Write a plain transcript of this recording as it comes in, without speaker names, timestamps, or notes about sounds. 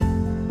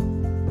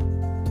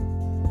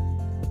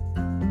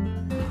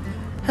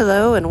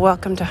Hello and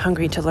welcome to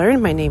Hungry to Learn.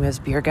 My name is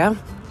Birga.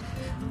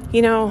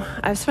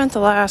 I've spent the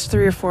last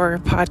 3 or 4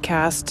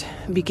 podcasts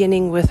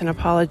beginning with an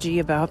apology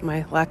about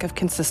my lack of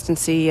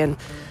consistency and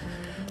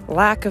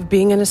lack of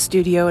being in a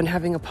studio and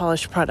having a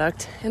polished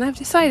product. And I've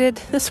decided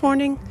this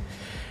morning,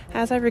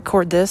 as I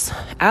record this,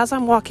 as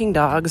I'm walking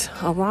dogs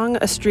along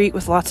a street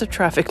with lots of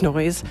traffic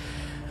noise,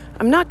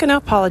 I'm not going to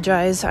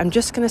apologize. I'm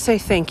just going to say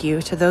thank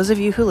you to those of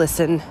you who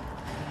listen.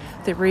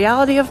 The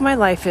reality of my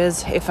life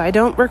is, if I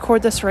don't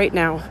record this right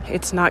now,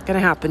 it's not going to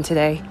happen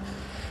today.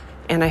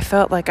 And I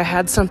felt like I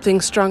had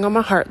something strong on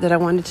my heart that I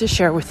wanted to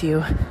share with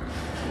you.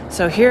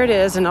 So here it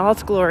is in all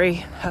its glory,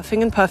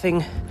 huffing and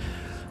puffing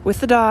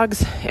with the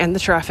dogs and the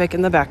traffic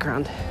in the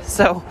background.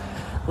 So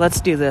let's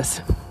do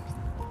this.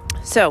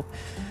 So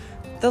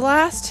the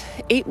last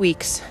 8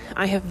 weeks,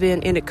 I have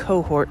been in a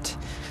cohort.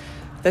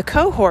 The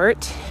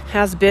cohort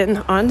has been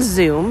on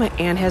Zoom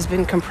and has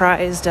been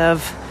comprised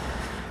of,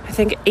 I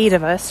think, 8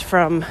 of us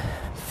from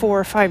 4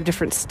 or 5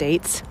 different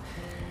states.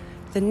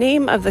 The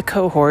name of the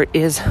cohort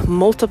is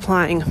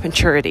Multiplying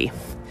Maturity.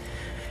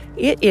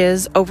 It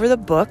is over the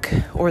book,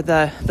 or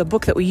the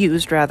book that we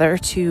used, rather,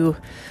 to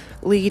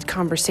lead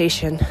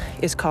conversation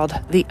is called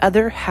The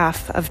Other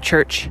Half of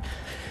Church.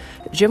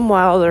 Jim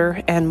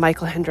Wilder and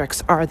Michael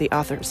Hendricks are the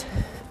authors.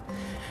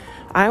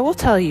 I will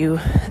tell you,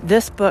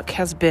 this book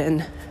has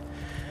been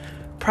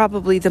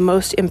probably the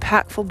most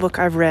impactful book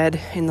I've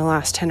read in the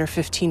last 10 or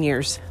 15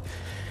 years.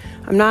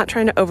 I'm not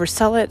trying to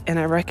oversell it, and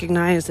I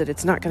recognize that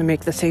it's not going to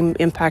make the same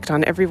impact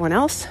on everyone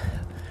else.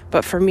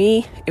 But for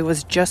me, it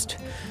was just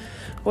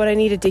what I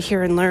needed to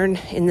hear and learn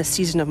in this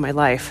season of my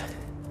life.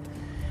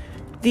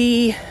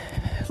 The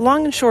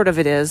long and short of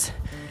it is,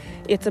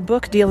 it's a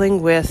book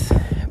dealing with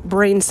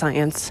brain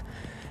science,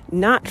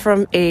 not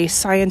from a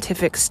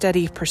scientific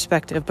study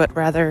perspective, but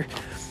rather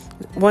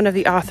one of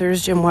the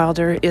authors, Jim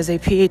Wilder, is a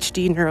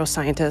PhD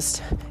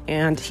neuroscientist,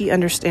 and he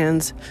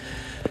understands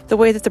the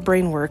way that the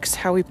brain works,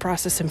 how we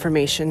process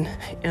information.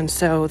 And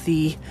so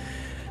the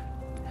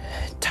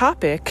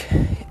topic,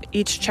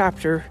 each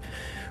chapter,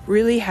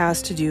 really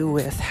has to do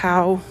with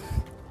how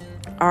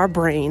our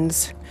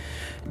brains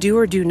do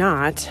or do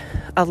not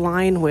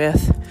align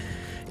with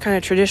kind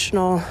of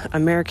traditional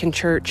American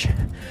church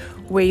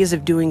ways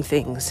of doing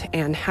things,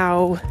 and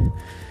how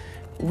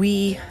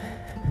we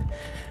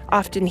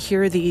often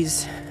hear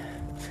these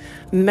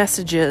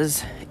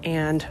messages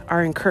and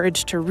are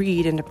encouraged to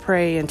read and to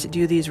pray and to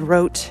do these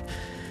rote,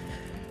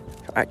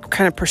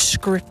 kind of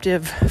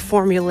prescriptive,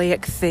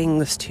 formulaic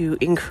things to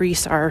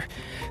increase our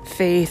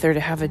faith or to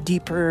have a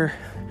deeper,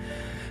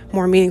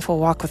 more meaningful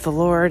walk with the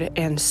Lord.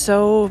 And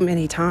so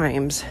many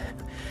times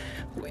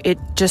it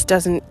just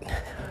doesn't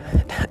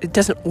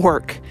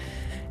work.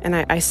 And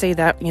I say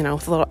that,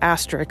 with a little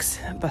asterisk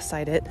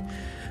beside it.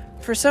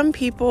 For some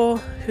people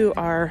who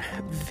are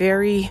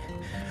very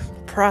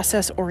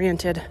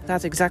process-oriented,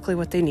 that's exactly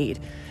what they need.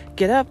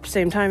 Get up,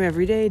 same time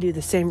every day, do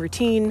the same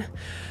routine,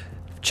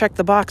 check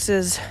the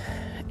boxes,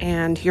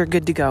 and you're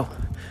good to go.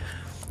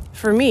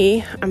 For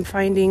me, I'm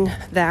finding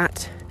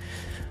that,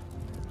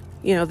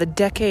 the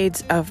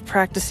decades of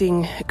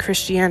practicing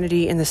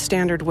Christianity in the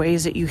standard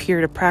ways that you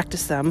hear to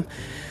practice them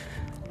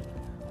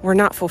were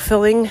not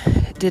fulfilling,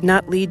 did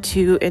not lead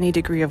to any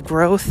degree of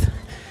growth,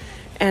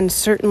 and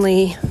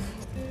certainly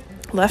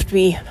left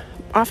me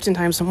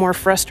oftentimes more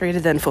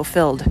frustrated than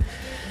fulfilled.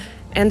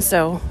 And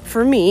so,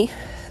 for me,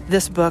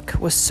 this book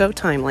was so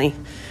timely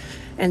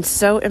and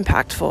so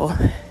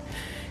impactful,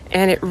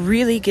 and it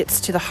really gets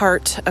to the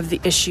heart of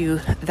the issue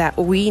that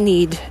we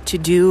need to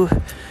do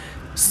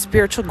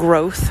spiritual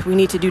growth. We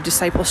need to do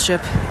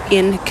discipleship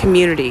in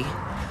community,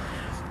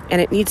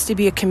 and it needs to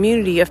be a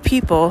community of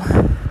people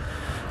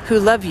who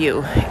love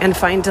you and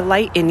find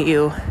delight in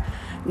you,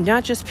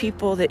 not just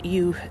people that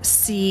you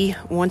see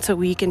once a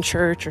week in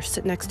church or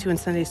sit next to in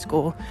Sunday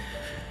school.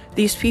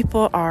 These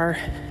people are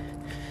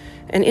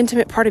an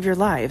intimate part of your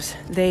lives.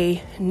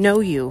 They know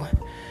you.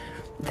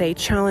 They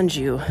challenge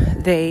you.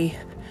 They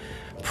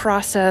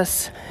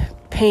process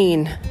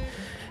pain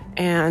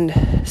and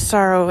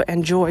sorrow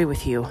and joy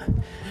with you.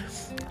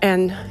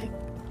 And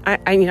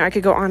I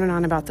could go on and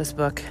on about this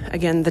book.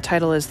 Again, the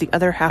title is The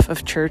Other Half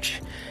of Church.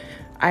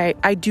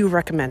 I do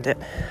recommend it.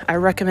 I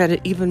recommend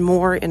it even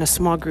more in a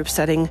small group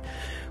setting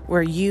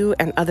where you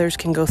and others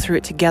can go through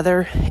it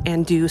together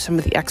and do some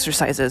of the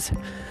exercises.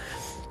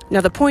 Now,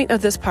 the point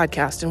of this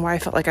podcast and why I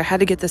felt like I had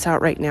to get this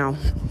out right now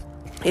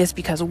is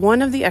because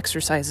one of the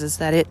exercises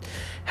that it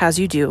has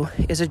you do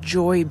is a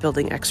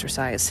joy-building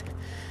exercise.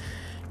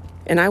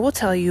 And I will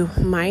tell you,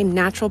 my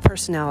natural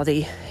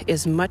personality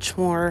is much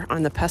more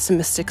on the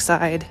pessimistic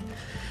side.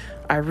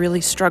 I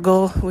really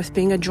struggle with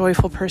being a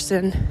joyful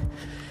person,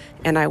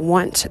 and I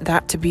want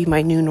that to be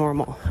my new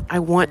normal. I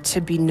want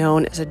to be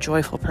known as a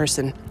joyful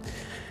person.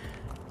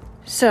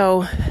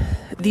 So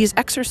these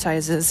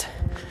exercises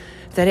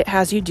that it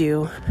has you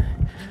do,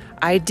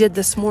 I did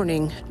this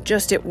morning.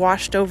 It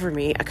washed over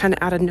me, kind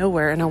of out of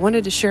nowhere, and I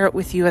wanted to share it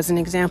with you as an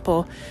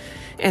example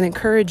and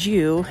encourage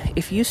you,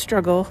 if you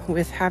struggle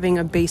with having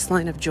a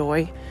baseline of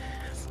joy,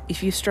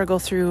 if you struggle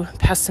through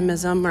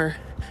pessimism or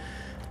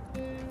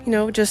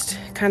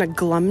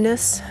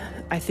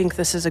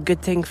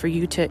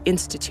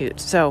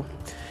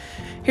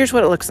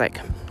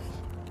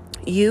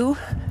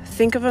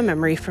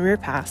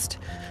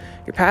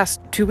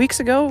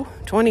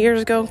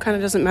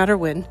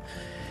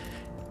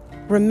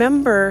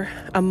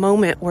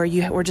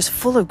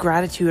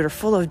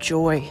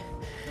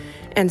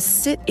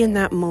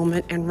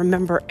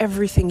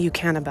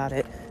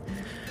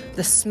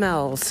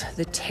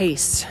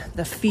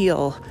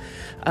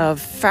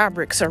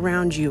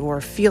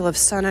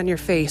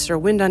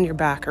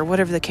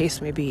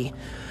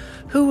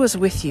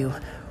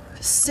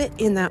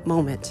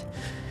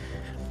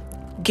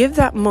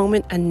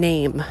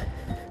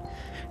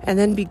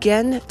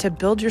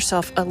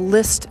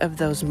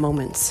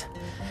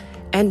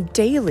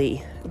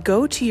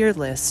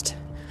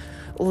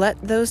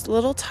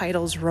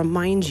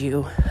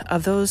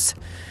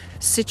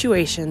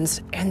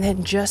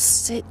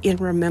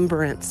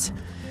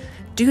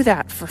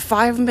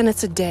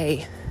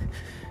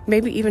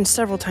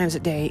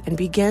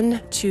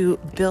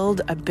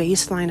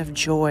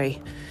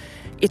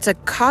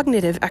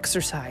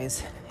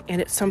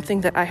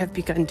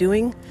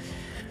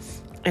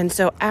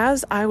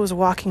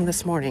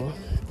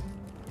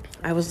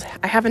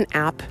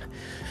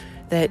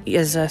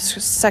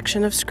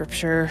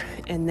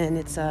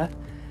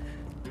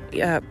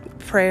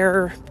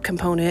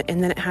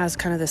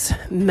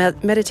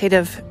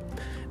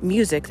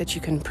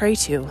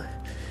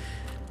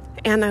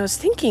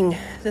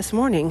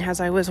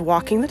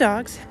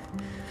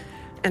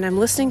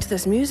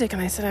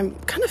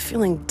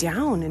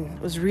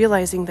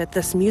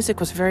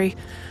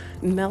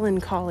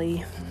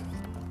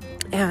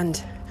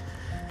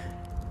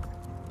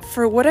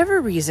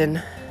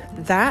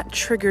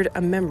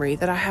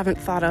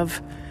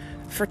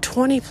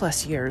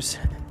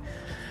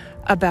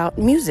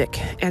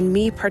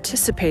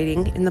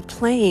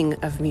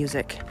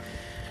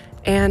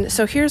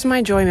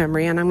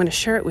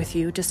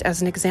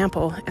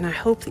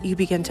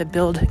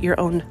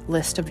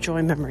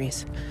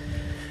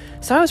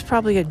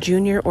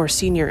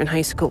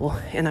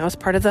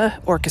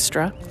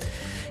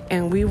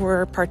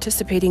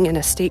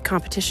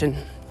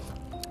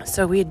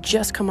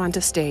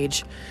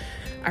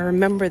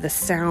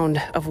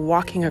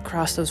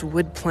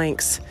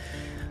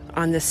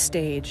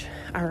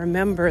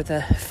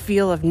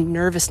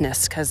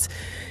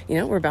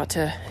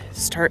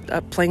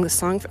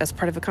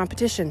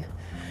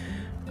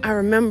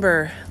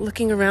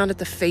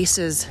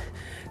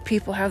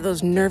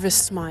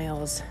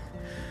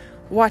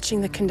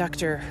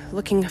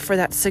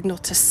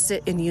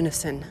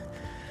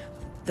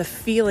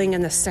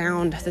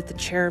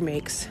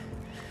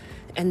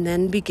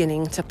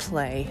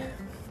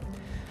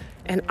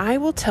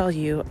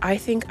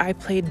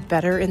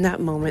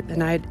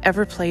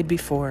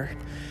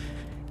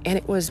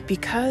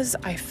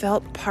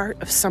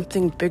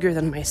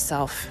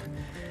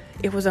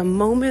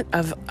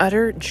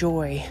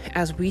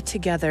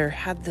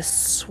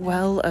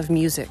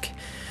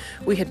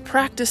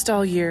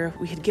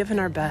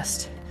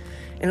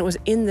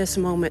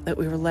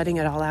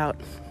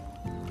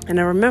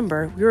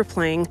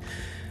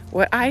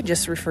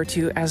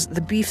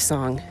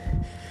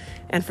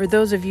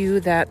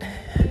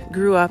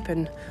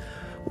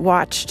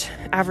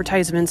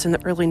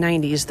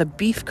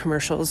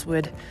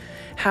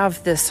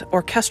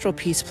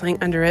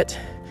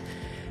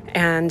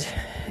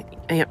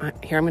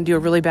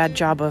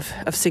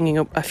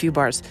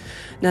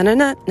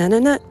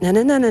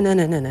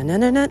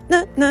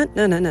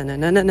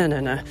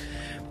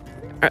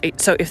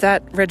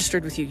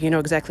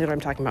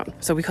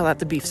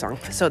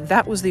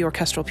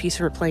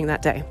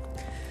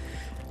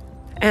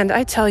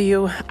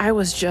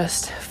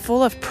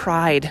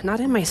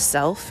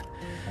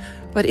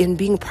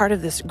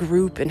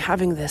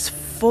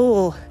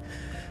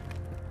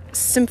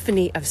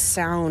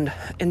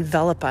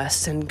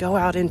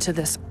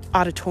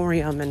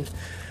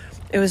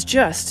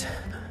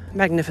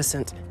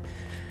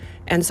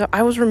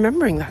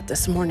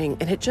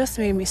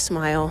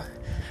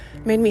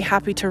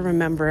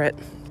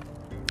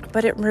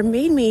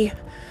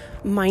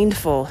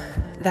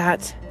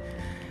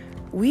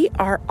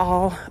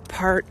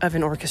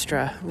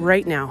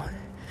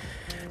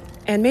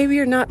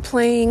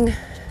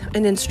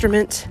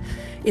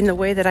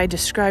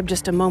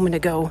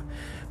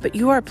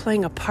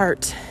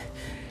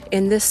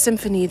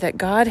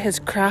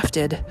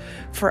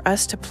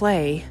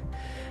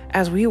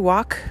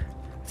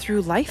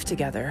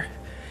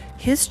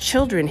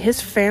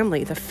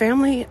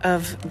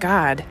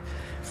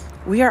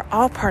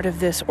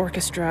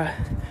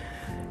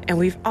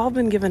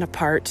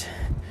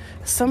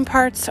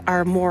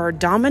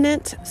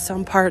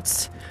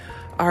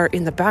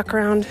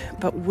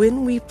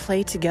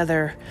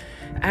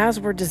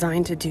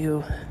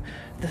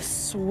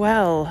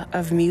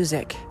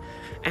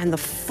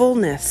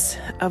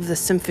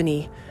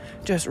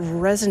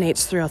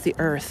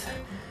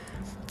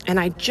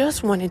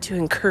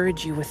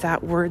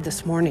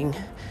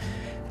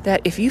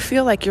that if you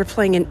feel like you're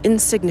playing an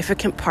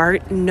insignificant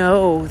part,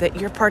 know that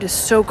your part is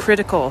so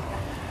critical.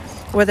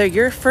 Whether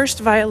you're first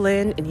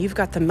violin and you've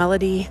got the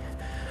melody,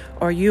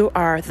 or you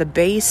are the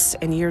bass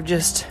and you're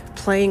just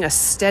playing a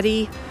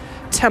steady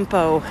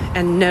tempo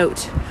and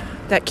note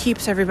that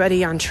keeps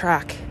everybody on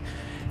track.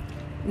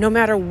 No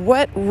matter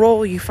what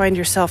role you find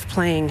yourself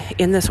playing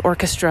in this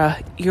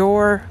orchestra,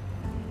 your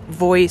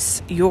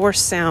voice, your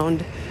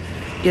sound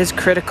is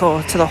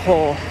critical to the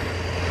whole.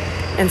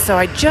 And so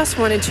I just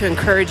wanted to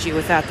encourage you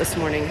with that this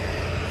morning.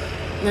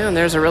 Now,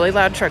 there's a really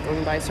loud truck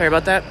going by. Sorry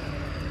about that.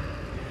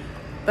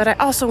 But I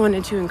also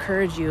wanted to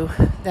encourage you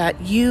that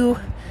you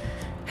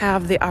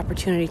have the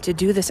opportunity to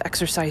do this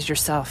exercise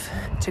yourself,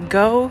 to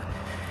go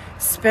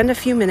spend a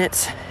few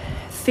minutes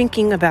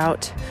thinking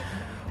about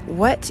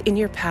what in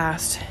your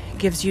past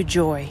gives you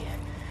joy.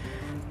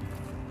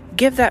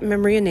 Give that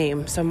memory a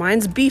name. So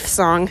mine's Beef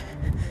Song.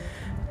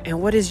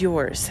 And what is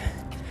yours?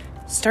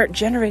 Start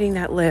generating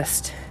that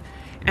list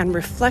and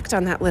reflect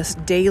on that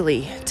list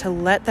daily to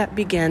let that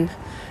begin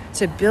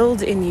to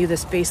build in you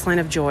this baseline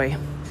of joy.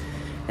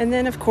 And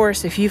then, of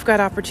course, if you've got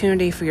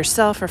opportunity for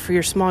yourself or for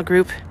your small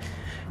group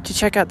to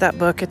check out that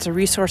book, it's a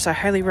resource I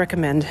highly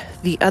recommend,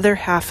 The Other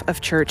Half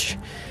of Church.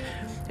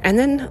 And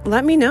then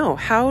let me know,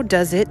 how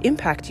does it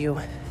impact you?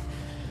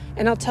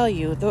 And I'll tell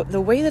you,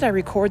 the way that I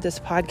record this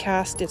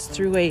podcast, it's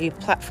through a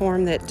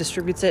platform that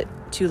distributes it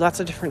to lots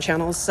of different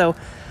channels. So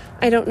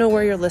I don't know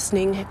where you're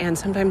listening. And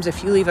sometimes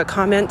if you leave a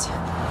comment,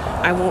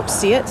 I won't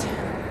see it.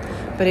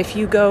 But if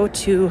you go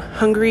to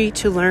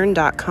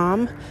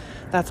hungrytolearn.com,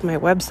 that's my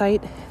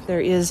website,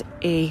 there is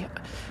a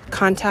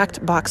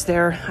contact box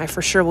there. I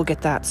for sure will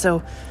get that.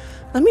 So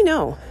let me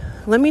know.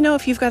 Let me know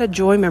if you've got a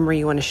joy memory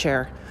you want to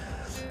share.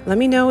 Let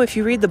me know if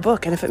you read the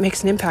book and if it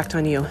makes an impact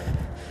on you.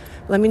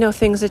 Let me know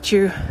things that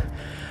you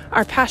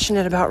are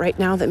passionate about right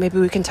now that maybe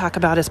we can talk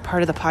about as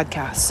part of the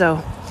podcast.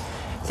 So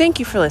thank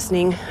you for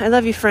listening. I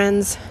love you,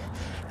 friends.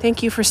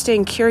 Thank you for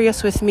staying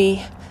curious with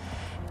me.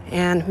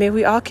 And may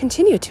we all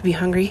continue to be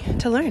hungry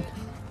to learn.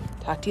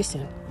 Talk to you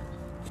soon.